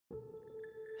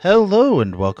Hello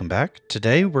and welcome back.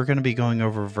 Today we're going to be going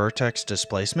over vertex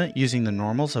displacement using the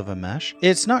normals of a mesh.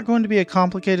 It's not going to be a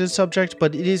complicated subject,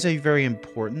 but it is a very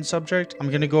important subject. I'm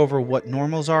going to go over what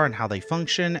normals are and how they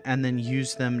function, and then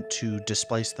use them to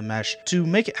displace the mesh to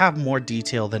make it have more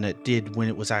detail than it did when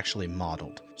it was actually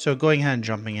modeled. So going ahead and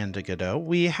jumping into Godot,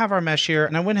 we have our mesh here,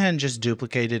 and I went ahead and just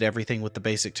duplicated everything with the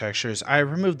basic textures. I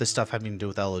removed the stuff having to do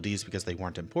with LODs because they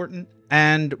weren't important.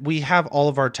 And we have all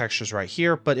of our textures right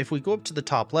here, but if we go up to the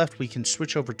top left, we can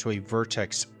switch over to a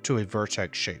vertex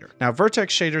shader. Now,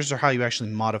 vertex shaders are how you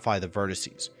actually modify the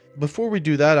vertices. Before we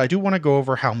do that, I do want to go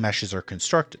over how meshes are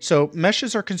constructed. So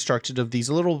meshes are constructed of these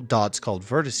little dots called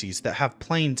vertices that have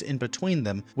planes in between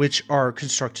them, which are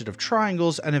constructed of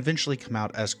triangles and eventually come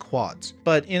out as quads.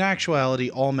 But in actuality,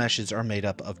 all meshes are made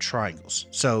up of triangles.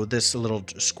 So this little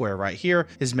square right here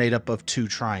is made up of two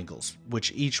triangles,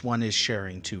 which each one is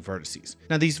sharing two vertices.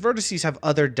 Now these vertices have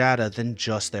other data than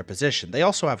just their position. They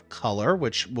also have color,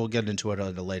 which we'll get into it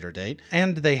at a later date,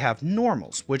 and they have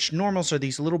normals, which normals are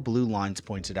these little blue lines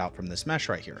pointed out from this mesh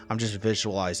right here. I'm just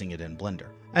visualizing it in Blender.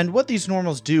 And what these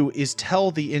normals do is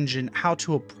tell the engine how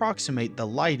to approximate the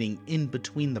lighting in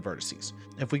between the vertices.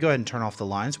 If we go ahead and turn off the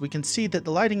lines, we can see that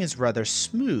the lighting is rather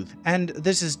smooth, and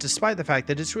this is despite the fact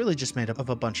that it's really just made up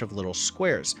of a bunch of little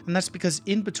squares, and that's because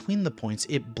in between the points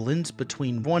it blends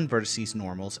between one vertice's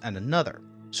normals and another.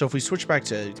 So if we switch back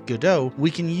to Godot, we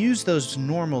can use those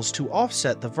normals to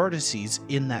offset the vertices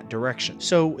in that direction.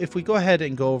 So if we go ahead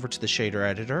and go over to the shader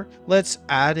editor, let's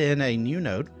add in a new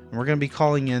node, and we're going to be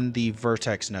calling in the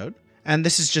vertex node. And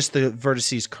this is just the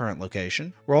vertice's current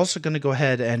location. We're also going to go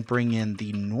ahead and bring in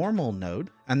the normal node,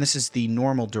 and this is the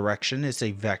normal direction. It's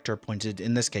a vector pointed,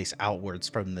 in this case, outwards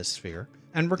from this sphere.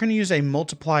 And we're going to use a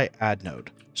multiply add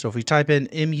node. So if we type in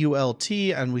MULT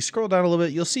and we scroll down a little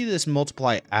bit, you'll see this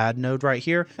multiply add node right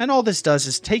here. And all this does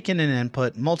is take in an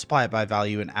input, multiply it by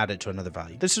value, and add it to another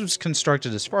value. This was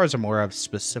constructed, as far as I'm aware of,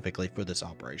 specifically for this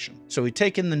operation. So we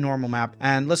take in the normal map,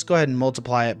 and let's go ahead and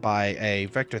multiply it by a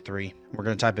vector 3. We're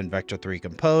going to type in vector 3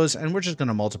 compose, and we're just going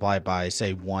to multiply it by,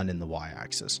 say, 1 in the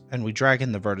y-axis. And we drag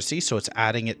in the vertice, so it's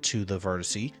adding it to the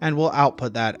vertice, and we'll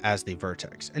output that as the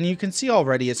vertex. And you can see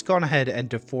already it's gone ahead and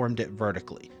deformed it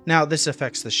vertically. Now, this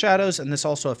affects the shadows, and this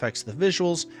also affects the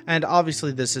visuals, and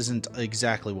obviously this isn't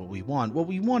exactly what we want. What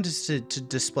we want is to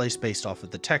displace based off of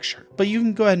the texture. But you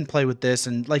can go ahead and play with this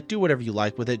and do whatever you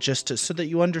like with it, so that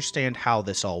you understand how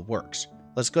this all works.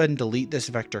 Let's go ahead and delete this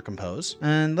vector compose,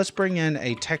 and let's bring in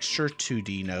a texture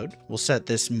 2D node. We'll set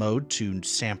this mode to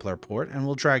sampler port, and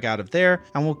we'll drag out of there,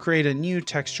 and we'll create a new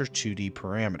texture 2D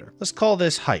parameter. Let's call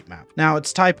this height map. Now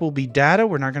its type will be data.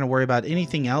 We're not going to worry about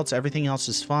anything else. Everything else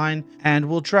is fine. And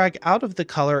we'll drag out of the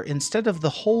color instead of the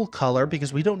whole color,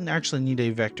 because we don't actually need a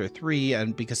vector 3,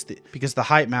 and because the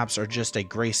height maps are just a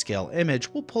grayscale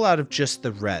image, we'll pull out of just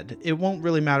the red. It won't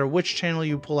really matter which channel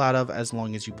you pull out of as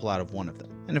long as you pull out of one of them.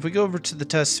 And if we go over to the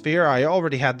test sphere, I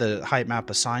already had the height map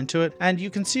assigned to it, and you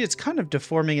can see it's kind of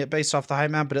deforming it based off the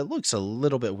height map, but it looks a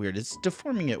little bit weird. It's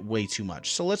deforming it way too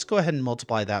much. So let's go ahead and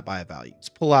multiply that by a value. Let's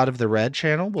pull out of the red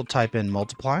channel. We'll type in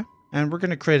multiply, and we're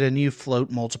going to create a new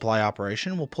float multiply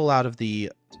operation. We'll pull out of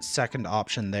the second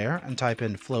option there and type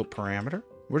in float parameter.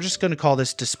 We're just going to call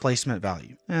this displacement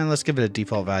value, and let's give it a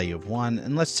default value of 1,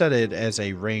 and let's set it as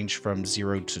a range from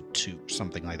 0 to 2,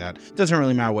 something like that. It doesn't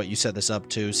really matter what you set this up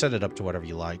to. Set it up to whatever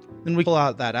you like. Then we pull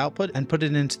out that output and put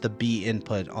it into the B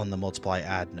input on the multiply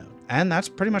add node. And that's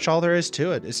pretty much all there is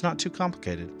to it. It's not too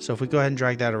complicated. So if we go ahead and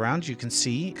drag that around, you can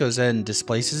see it goes ahead and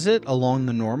displaces it along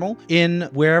the normal. In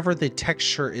wherever the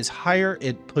texture is higher,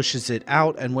 it pushes it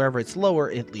out, and wherever it's lower,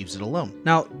 it leaves it alone.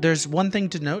 Now, there's one thing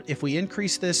to note. If we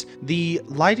increase this, the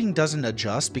lighting doesn't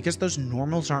adjust because those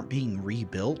normals aren't being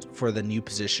rebuilt for the new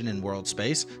position in world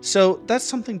space. So that's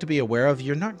something to be aware of.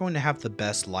 You're not going to have the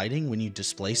best lighting when you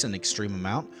displace an extreme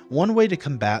amount. One way to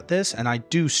combat this, and I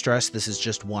do stress this is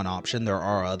just one option, there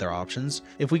are other options.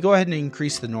 If we go ahead and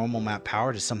increase the normal map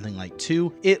power to something like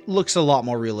 2, it looks a lot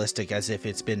more realistic, as if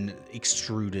it's been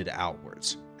extruded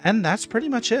outwards. And that's pretty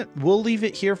much it. We'll leave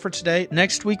it here for today.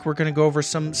 Next week, we're going to go over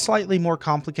some slightly more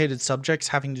complicated subjects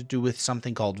having to do with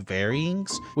something called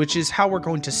varyings, which is how we're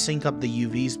going to sync up the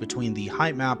UVs between the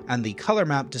height map and the color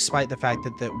map, despite the fact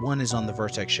that one is on the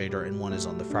vertex shader and one is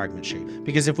on the fragment shader.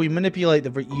 Because if we manipulate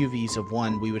the UVs of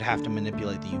one, we would have to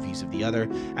manipulate the UVs of the other,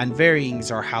 and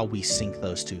varyings are how we sync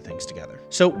those two things together.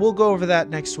 So we'll go over that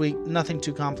next week. Nothing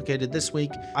too complicated this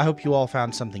week. I hope you all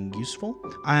found something useful,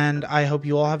 and I hope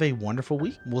you all have a wonderful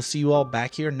week. We'll see you all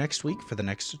back here next week for the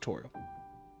next tutorial.